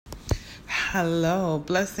Hello,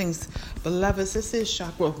 blessings, beloveds. This is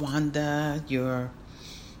Chakra Wanda, your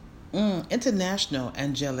international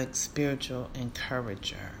angelic spiritual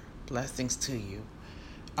encourager. Blessings to you.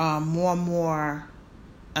 More and more,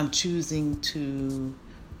 I'm choosing to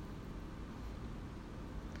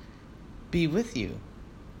be with you,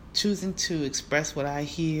 choosing to express what I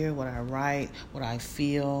hear, what I write, what I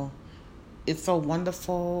feel. It's so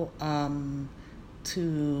wonderful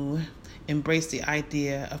to embrace the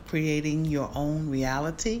idea of creating your own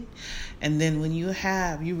reality. And then when you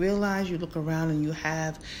realize, you look around and you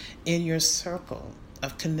have in your circle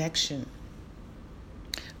of connection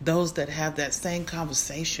those that have that same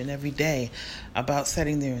conversation every day about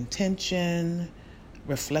setting their intention,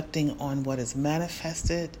 reflecting on what is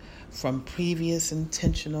manifested from previous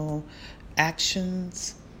intentional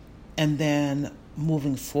actions, and then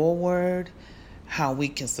moving forward, how we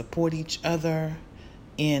can support each other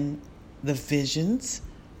in the visions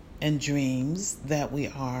and dreams that we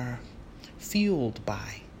are fueled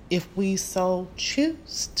by, if we so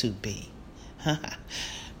choose to be.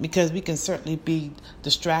 Because we can certainly be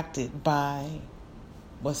distracted by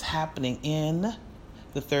what's happening in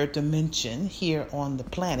the third dimension here on the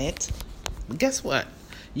planet. But guess what?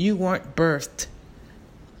 You weren't birthed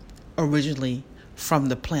originally from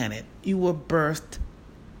the planet. You were birthed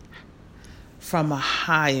from a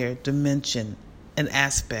higher dimension, an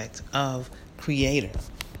aspect of creator,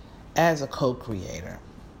 as a co-creator,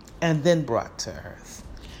 and then brought to earth.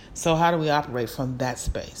 So how do we operate from that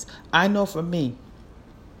space? I know for me,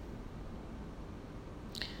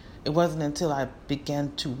 it wasn't until I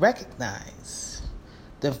began to recognize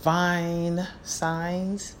divine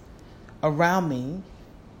signs around me,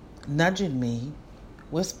 nudging me,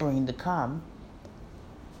 whispering to come,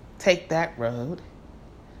 take that road,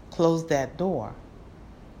 close that door.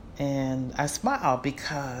 And I smile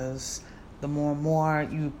because the more and more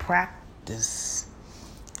you practice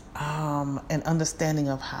an understanding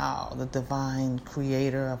of how the divine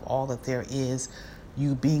creator of all that there is,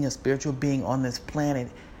 you being a spiritual being on this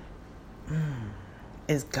planet,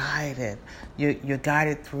 is guided. You're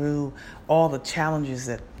guided through all the challenges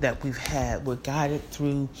that we've had. We're guided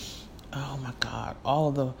through, oh my God,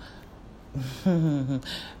 all the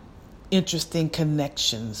interesting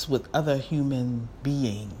connections with other human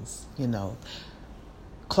beings,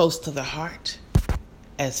 close to the heart,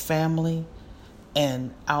 as family,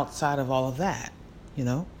 and outside of all of that,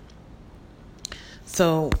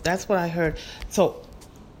 So that's what I heard. So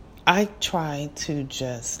I try to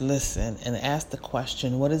just listen and ask the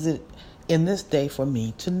question, what is it in this day for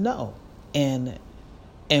me to know? And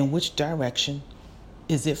which direction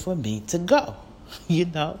is it for me to go?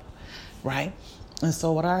 Right? And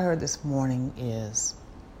so what I heard this morning is,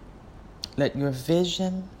 let your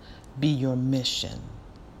vision be your mission.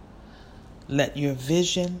 Let your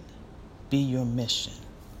vision be your mission.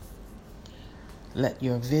 Let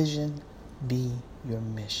your vision be your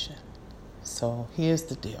mission. So here's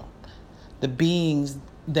the deal. The beings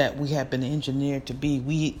that we have been engineered to be,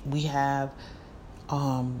 we have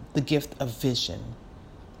the gift of vision.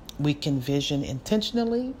 We can vision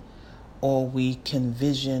intentionally, or we can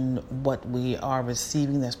vision what we are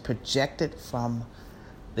receiving that's projected from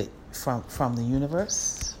the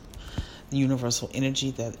universe, the universal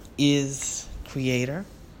energy that is creator.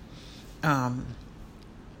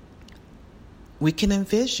 We can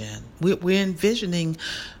envision. We're envisioning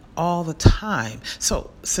all the time.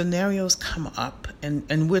 So scenarios come up,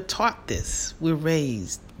 and we're taught this. We're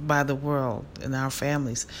raised by the world and our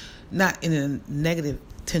families, not in a negative,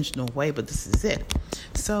 intentional way, but this is it.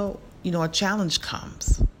 So, a challenge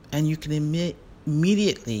comes, and you can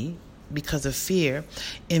immediately, because of fear,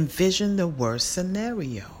 envision the worst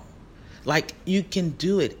scenario. Like, you can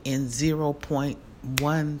do it in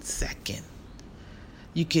 0.1 second.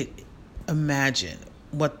 You could imagine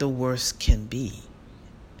what the worst can be.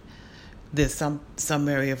 There's some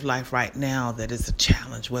area of life right now that is a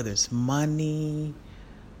challenge, whether it's money,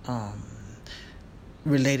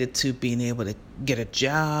 related to being able to get a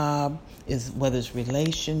job, whether it's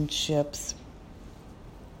relationships.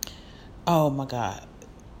 Oh my God.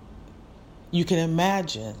 You can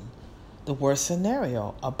imagine the worst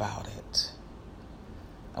scenario about it.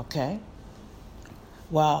 Okay?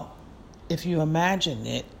 Well, if you imagine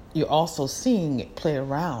it, you're also seeing it play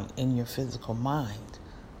around in your physical mind.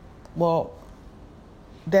 Well,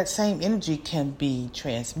 that same energy can be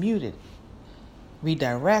transmuted,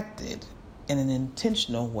 redirected in an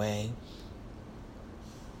intentional way.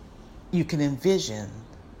 You can envision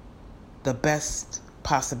the best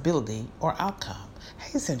possibility or outcome.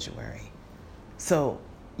 Hey, Sanctuary. So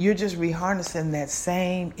you're just reharnessing that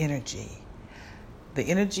same energy. The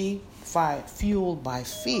energy fueled by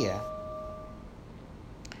fear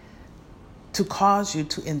to cause you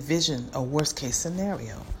to envision a worst case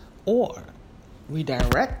scenario, or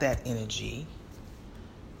redirect that energy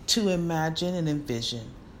to imagine and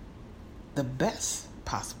envision the best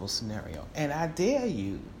possible scenario. And I dare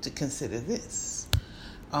you to consider this.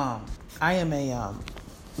 I am a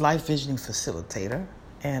life visioning facilitator,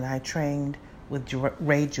 and I trained with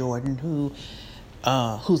Ray Jordan,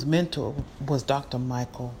 whose mentor was Dr.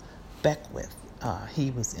 Michael Beckwith.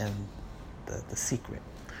 He was in the Secret,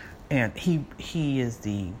 and he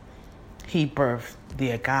birthed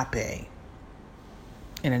the Agape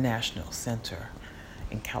International Center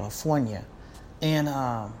in California. And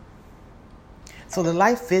so the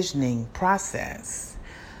life visioning process,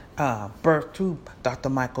 birthed through Dr.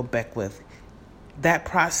 Michael Beckwith, that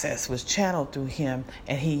process was channeled through him,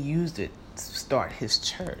 and he used it to start his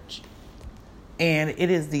church. And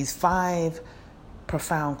it is these 5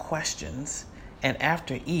 profound questions, and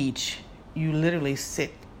after each, you literally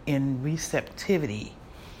sit in receptivity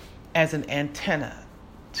as an antenna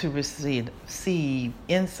to receive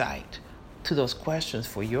insight to those questions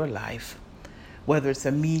for your life, whether it's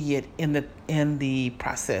immediate in the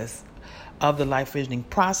process of the life visioning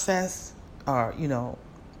process, or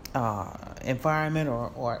environment,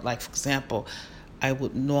 or like, for example, I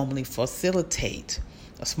would normally facilitate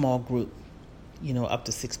a small group, up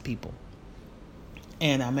to 6 people,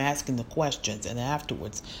 and I'm asking the questions, and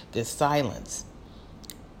afterwards there's silence.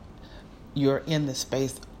 You're in the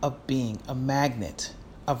space of being a magnet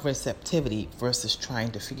of receptivity versus trying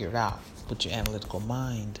to figure it out with your analytical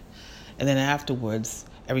mind. And then afterwards,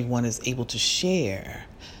 everyone is able to share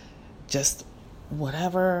just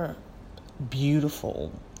whatever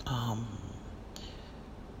beautiful,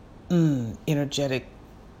 energetic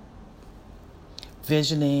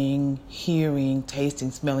visioning, hearing,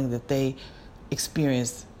 tasting, smelling that they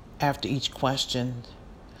experience after each question,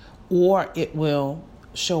 or it will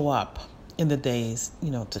show up in the days,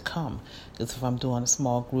 to come. Because if I'm doing a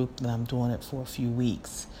small group, then I'm doing it for a few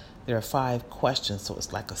weeks. There are 5 questions, so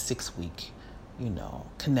it's like a 6-week,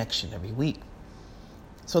 connection every week.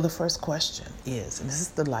 So the first question is, and this is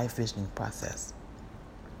the life visioning process: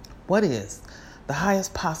 what is the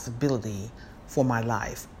highest possibility for my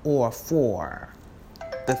life, or for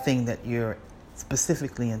the thing that you're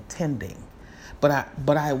specifically intending? But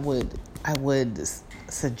I would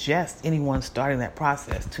suggest anyone starting that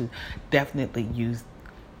process to definitely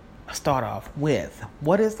start off with,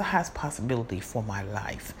 what is the highest possibility for my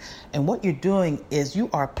life? And what you're doing is you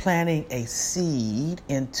are planting a seed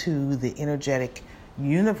into the energetic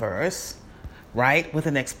universe, right, with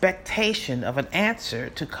an expectation of an answer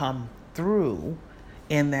to come through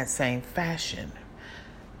in that same fashion.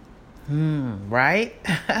 Right?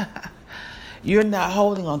 You're not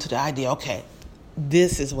holding on to the idea, okay,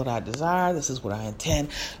 this is what I desire, this is what I intend.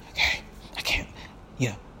 Okay, I can't,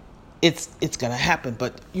 it's going to happen.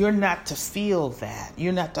 But you're not to feel that.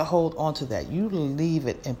 You're not to hold on to that. You leave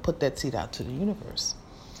it and put that seed out to the universe.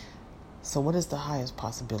 So what is the highest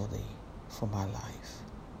possibility for my life?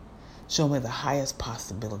 Show me the highest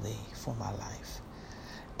possibility for my life.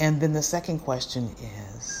 And then the second question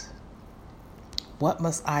is, what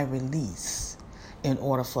must I release in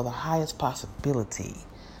order for the highest possibility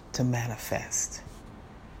to manifest?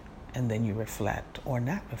 And then you reflect or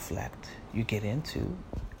not reflect. You get into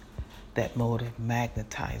that mode of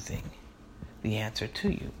magnetizing the answer to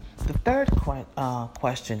you. The third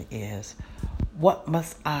question is, what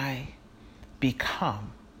must I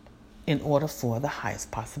become in order for the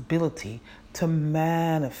highest possibility to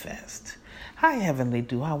manifest? Hi, Heavenly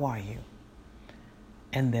Dew, how are you?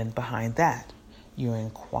 And then behind that, you're in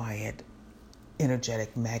quiet,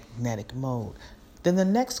 energetic, magnetic mode. Then the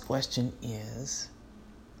next question is,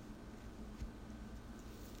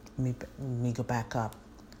 let me go back up.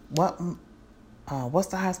 What's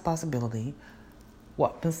the highest possibility?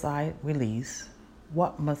 What must I release?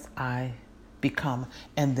 What must I become?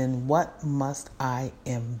 And then what must I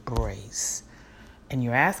embrace? And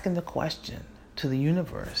you're asking the question to the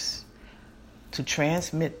universe to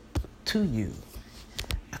transmit to you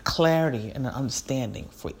a clarity and an understanding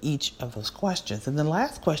for each of those questions. And the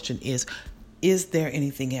last question is there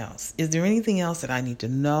anything else? Is there anything else that I need to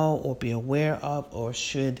know or be aware of, or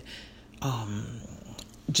should,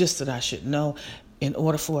 just that I should know in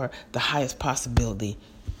order for the highest possibility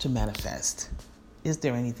to manifest? Is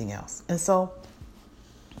there anything else? And so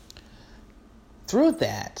through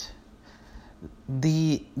that,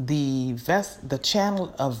 the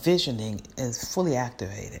channel of visioning is fully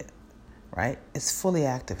activated, right? It's fully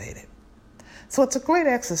activated. So it's a great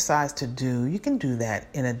exercise to do. You can do that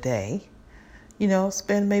in a day.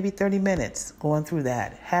 Spend maybe 30 minutes going through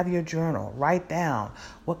that. Have your journal. Write down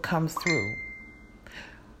what comes through.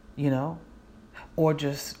 or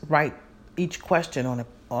just write each question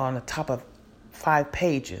on the top of 5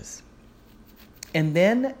 pages. And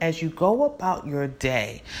then as you go about your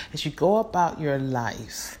day, as you go about your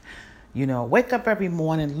life, wake up every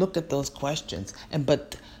morning, look at those questions,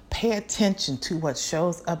 but pay attention to what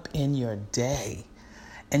shows up in your day.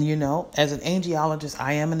 And as an angiologist,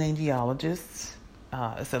 I am an angiologist.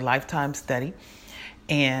 It's a lifetime study.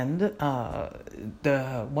 And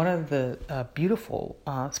one of the beautiful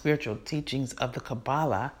spiritual teachings of the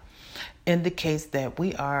Kabbalah indicates that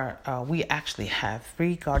we actually have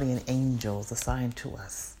 3 guardian angels assigned to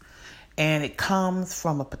us. And it comes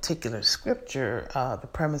from a particular scripture, the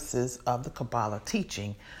premises of the Kabbalah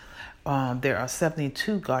teaching. There are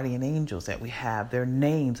 72 guardian angels that we have. Their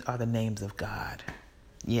names are the names of God.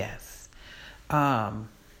 Yes. Where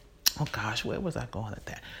was I going with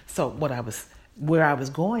that? So where I was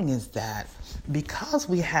going is that because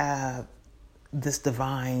we have this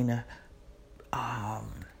divine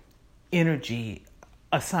energy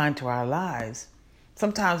assigned to our lives,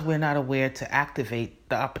 sometimes we're not aware to activate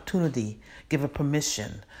the opportunity, give a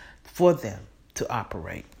permission for them to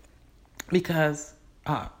operate. Because,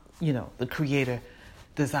 the Creator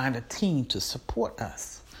designed a team to support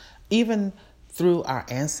us. Even through our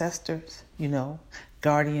ancestors,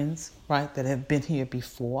 guardians, right, that have been here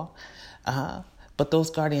before. But those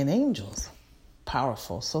guardian angels,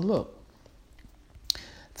 powerful. So look,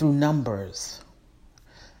 through numbers,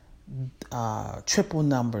 triple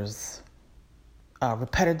numbers,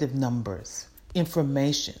 repetitive numbers,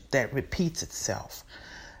 information that repeats itself,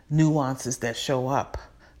 nuances that show up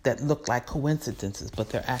that look like coincidences, but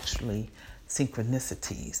they're actually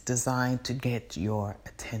synchronicities designed to get your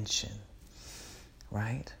attention,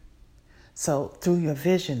 right? So through your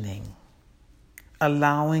visioning,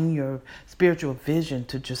 allowing your spiritual vision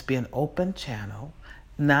to just be an open channel,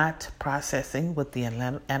 not processing with the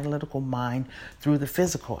analytical mind through the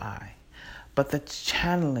physical eye, but the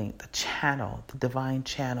divine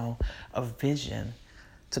channel of vision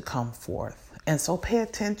to come forth. And so pay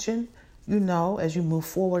attention, as you move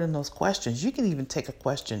forward in those questions. You can even take a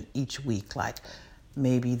question each week, like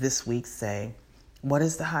maybe this week say, what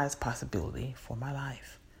is the highest possibility for my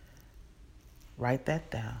life? Write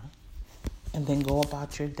that down and then go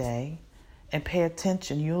about your day and pay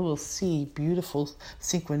attention. You will see beautiful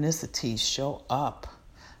synchronicities show up,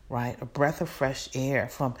 right? A breath of fresh air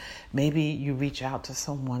from maybe you reach out to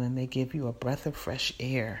someone and they give you a breath of fresh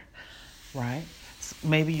air, right?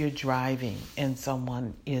 Maybe you're driving and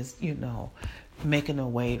someone is, making a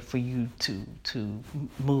way for you to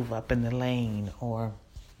move up in the lane, or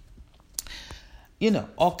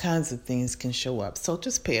all kinds of things can show up. So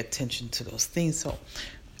just pay attention to those things. So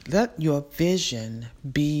let your vision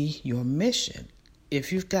be your mission.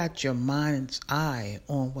 If you've got your mind's eye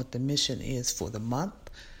on what the mission is for the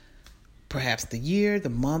month, perhaps the year, the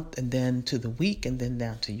month, and then to the week, and then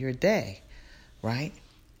down to your day, right?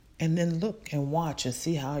 And then look and watch and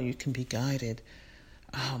see how you can be guided.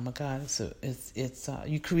 Oh my God, it's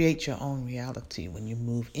you create your own reality when you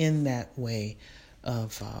move in that way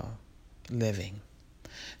of living.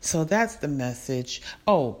 So that's the message.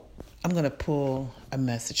 Oh, I'm going to pull a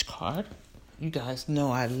message card. You guys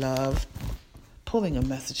know I love pulling a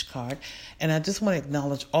message card. And I just want to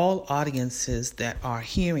acknowledge all audiences that are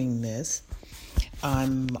hearing this.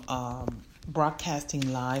 I'm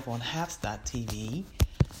broadcasting live on Hafs.tv.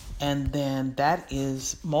 And then that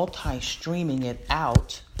is multi-streaming it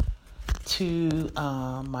out to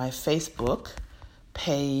my Facebook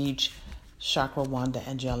page, Chakra Wanda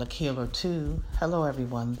Angelic Healer 2. Hello,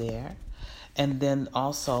 everyone there. And then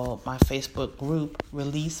also my Facebook group,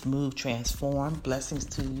 Release, Move, Transform. Blessings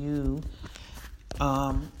to you.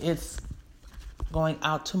 It's going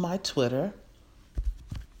out to my Twitter.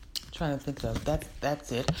 Trying to think of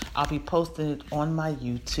that's it. I'll be posting it on my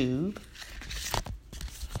YouTube.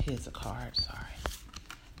 Here's a card, sorry.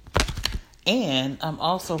 And I'm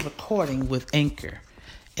also recording with Anchor.fm.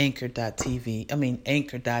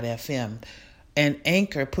 And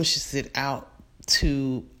Anchor pushes it out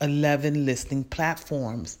to 11 listening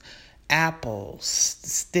platforms: Apple,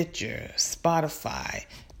 Stitcher, Spotify,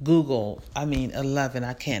 Google. 11.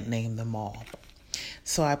 I can't name them all.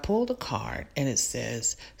 So I pulled a card and it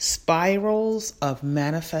says Spirals of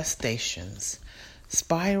Manifestations.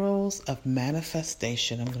 Spirals of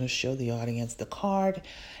Manifestation. I'm going to show the audience the card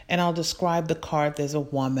and I'll describe the card. There's a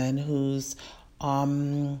woman who's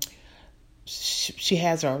she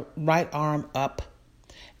has her right arm up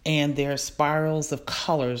and there are spirals of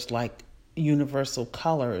colors, like universal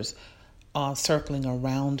colors, circling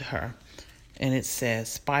around her. And it says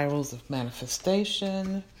Spirals of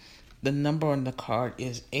Manifestation. The number on the card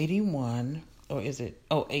is 81, or is it?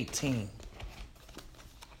 18.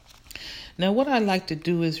 Now, what I like to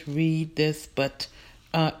do is read this, but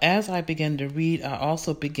as I begin to read, I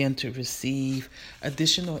also begin to receive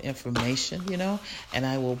additional information, and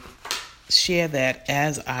I will share that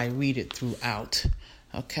as I read it throughout.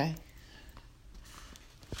 Okay?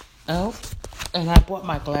 Oh, and I brought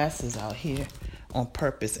my glasses out here on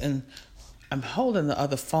purpose, and I'm holding the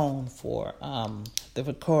other phone for the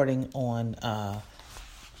recording on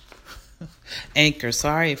Anchor.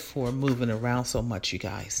 Sorry for moving around so much, you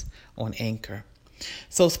guys, on Anchor.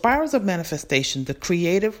 So, spirals of manifestation, the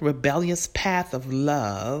creative, rebellious path of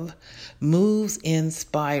love moves in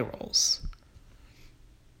spirals.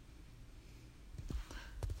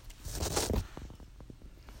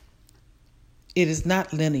 It is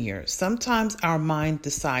not linear. Sometimes our mind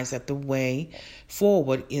decides that the way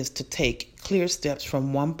forward is to take clear steps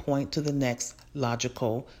from one point to the next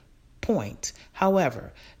logical point.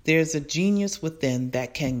 However, there's a genius within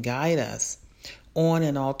that can guide us on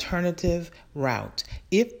an alternative route.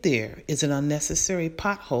 If there is an unnecessary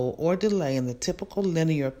pothole or delay in the typical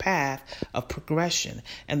linear path of progression,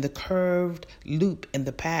 and the curved loop in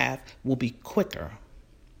the path will be quicker,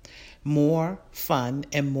 more fun,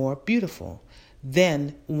 and more beautiful,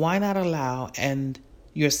 then why not allow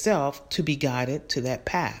yourself to be guided to that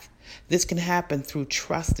path? This can happen through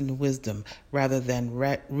trust and wisdom rather than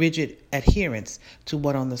rigid adherence to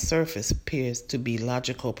what on the surface appears to be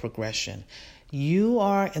logical progression. You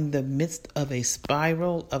are in the midst of a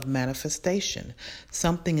spiral of manifestation.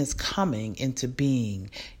 Something is coming into being,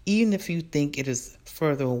 even if you think it is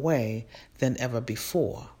further away than ever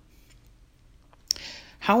before.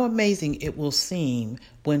 How amazing it will seem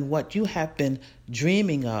when what you have been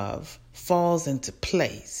dreaming of falls into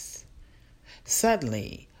place.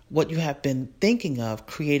 Suddenly, what you have been thinking of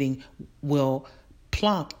creating will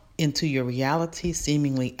plunk into your reality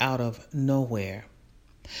seemingly out of nowhere.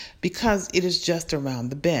 Because it is just around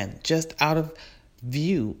the bend, just out of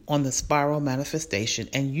view on the spiral manifestation,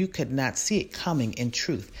 and you could not see it coming. In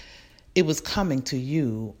truth, it was coming to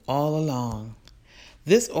you all along.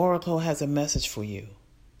 This oracle has a message for you.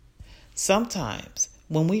 Sometimes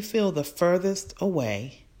when we feel the furthest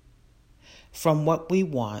away from what we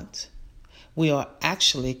want, we are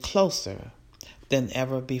actually closer than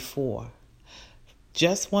ever before.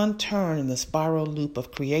 Just one turn in the spiral loop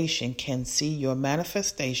of creation can see your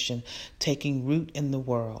manifestation taking root in the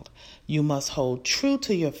world. You must hold true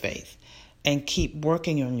to your faith and keep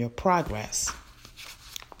working on your progress.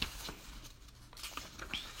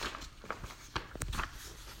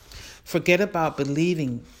 Forget about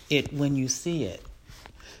believing it when you see it.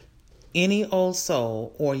 Any old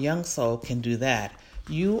soul or young soul can do that.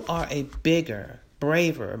 You are a bigger,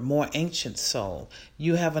 braver, more ancient soul.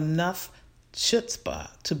 You have enough chutzpah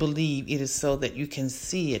to believe it is so that you can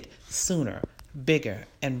see it sooner, bigger,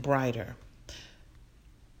 and brighter.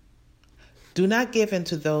 Do not give in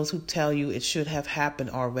to those who tell you it should have happened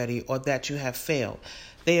already or that you have failed.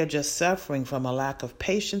 They are just suffering from a lack of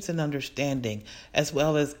patience and understanding, as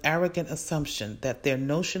well as arrogant assumption that their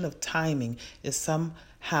notion of timing is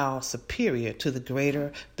somehow superior to the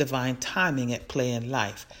greater divine timing at play in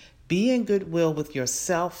life. Be in goodwill with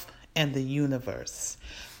yourself and the universe.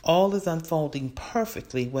 All is unfolding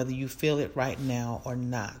perfectly, whether you feel it right now or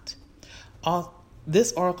not.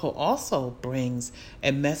 This oracle also brings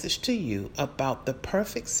a message to you about the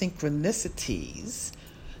perfect synchronicities.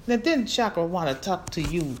 Now, didn't Chakra want to talk to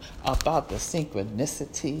you about the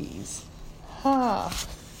synchronicities?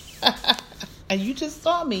 And you just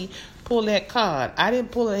saw me pull that card. I didn't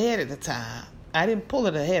pull it ahead of time.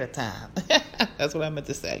 That's what I meant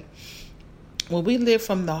to say. Well, we live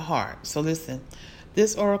from the heart. So listen.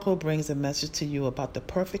 This oracle brings a message to you about the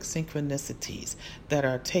perfect synchronicities that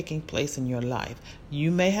are taking place in your life.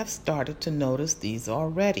 You may have started to notice these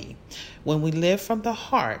already. When we live from the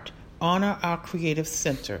heart, honor our creative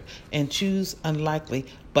center, and choose unlikely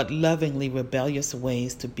but lovingly rebellious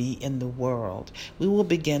ways to be in the world, we will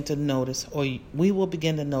begin to notice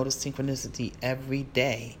synchronicity every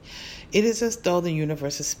day. It is as though the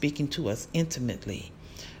universe is speaking to us intimately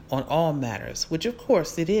on all matters, which of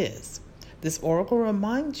course it is. This oracle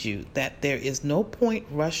reminds you that there is no point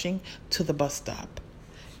rushing to the bus stop.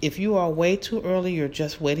 If you are way too early, you're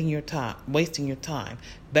just wasting your time.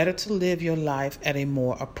 Better to live your life at a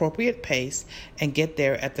more appropriate pace and get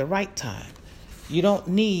there at the right time. You don't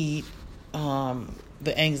need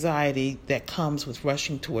the anxiety that comes with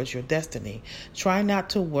rushing towards your destiny. Try not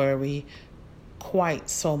to worry quite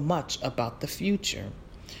so much about the future.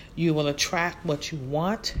 You will attract what you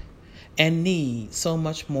want and need so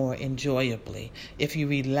much more enjoyably if you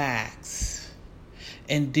relax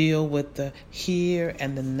and deal with the here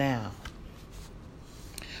and the now.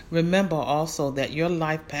 Remember also that your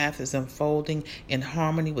life path is unfolding in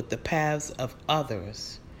harmony with the paths of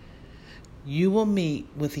others. You will meet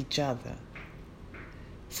with each other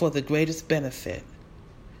for the greatest benefit.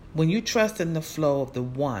 When you trust in the flow of the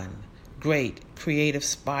one great creative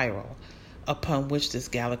spiral upon which this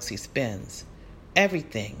galaxy spins,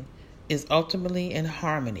 everything is ultimately in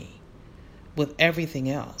harmony with everything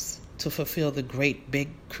else to fulfill the great big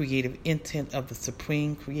creative intent of the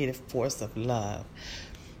supreme creative force of love.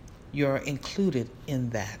 You're included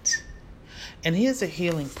in that. And here's a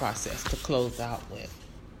healing process to close out with.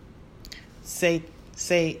 Say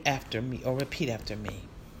after me, or repeat after me.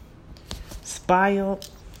 Spirals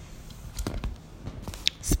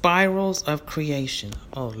of creation.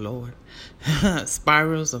 Oh, Lord.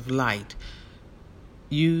 Spirals of light.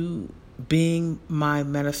 You being my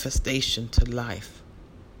manifestation to life.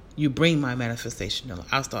 You bring my manifestation to life.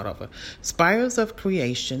 I'll start over. Spirals of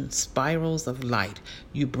creation, spirals of light.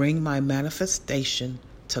 You bring my manifestation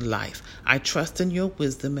to life. I trust in your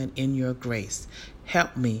wisdom and in your grace.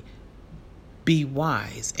 Help me be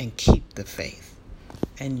wise and keep the faith.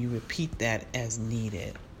 And you repeat that as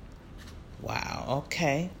needed. Wow,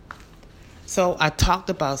 okay. So I talked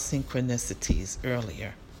about synchronicities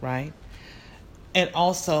earlier, right? And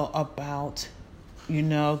also about,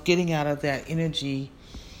 getting out of that energy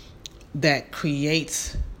that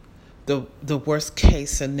creates the worst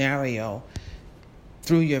case scenario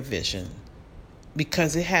through your vision,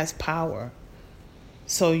 because it has power.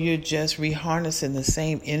 So you're just reharnessing the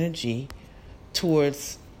same energy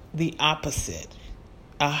towards the opposite,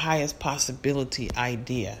 a highest possibility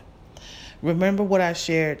idea. Remember what I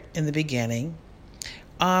shared in the beginning.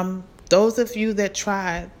 Those of you that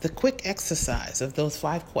tried the quick exercise of those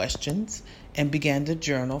 5 questions and began to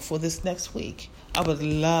journal for this next week, I would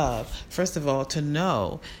love, first of all, to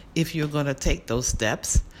know if you're going to take those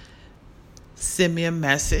steps. Send me a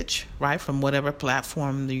message, right, from whatever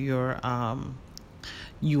platform you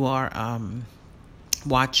are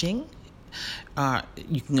watching.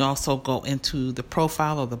 You can also go into the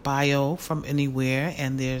profile or the bio from anywhere,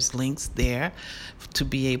 and there's links there to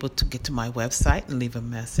be able to get to my website and leave a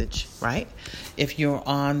message, right? If you're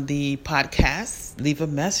on the podcast, leave a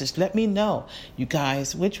message. Let me know, you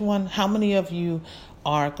guys, how many of you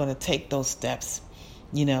are going to take those steps,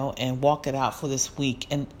 and walk it out for this week,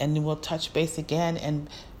 and then we'll touch base again, and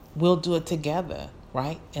we'll do it together,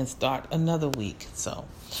 right? And start another week. So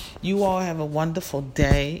you all have a wonderful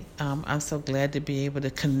day. I'm so glad to be able to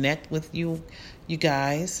connect with you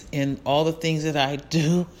guys, in all the things that I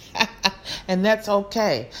do. And that's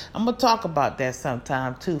okay. I'm going to talk about that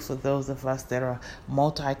sometime too, for those of us that are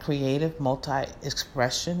multi-creative,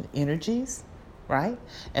 multi-expression energies, right?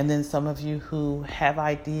 And then some of you who have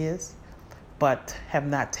ideas but have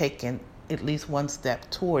not taken at least one step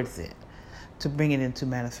towards it to bring it into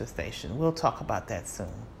manifestation. We'll talk about that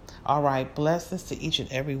soon. All right, blessings to each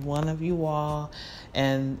and every one of you all.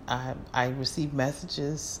 And I receive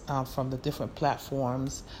messages from the different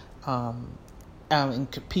platforms,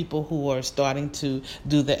 and people who are starting to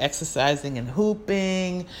do the exercising and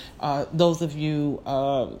hooping. Those of you,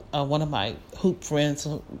 one of my hoop friends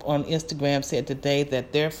on Instagram said today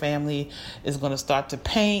that their family is going to start to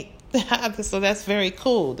paint. So that's very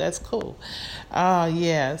cool. That's cool.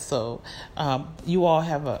 Yeah. So you all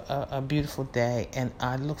have a beautiful day, and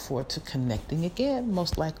I look forward to connecting again,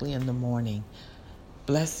 most likely in the morning.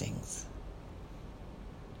 Blessings.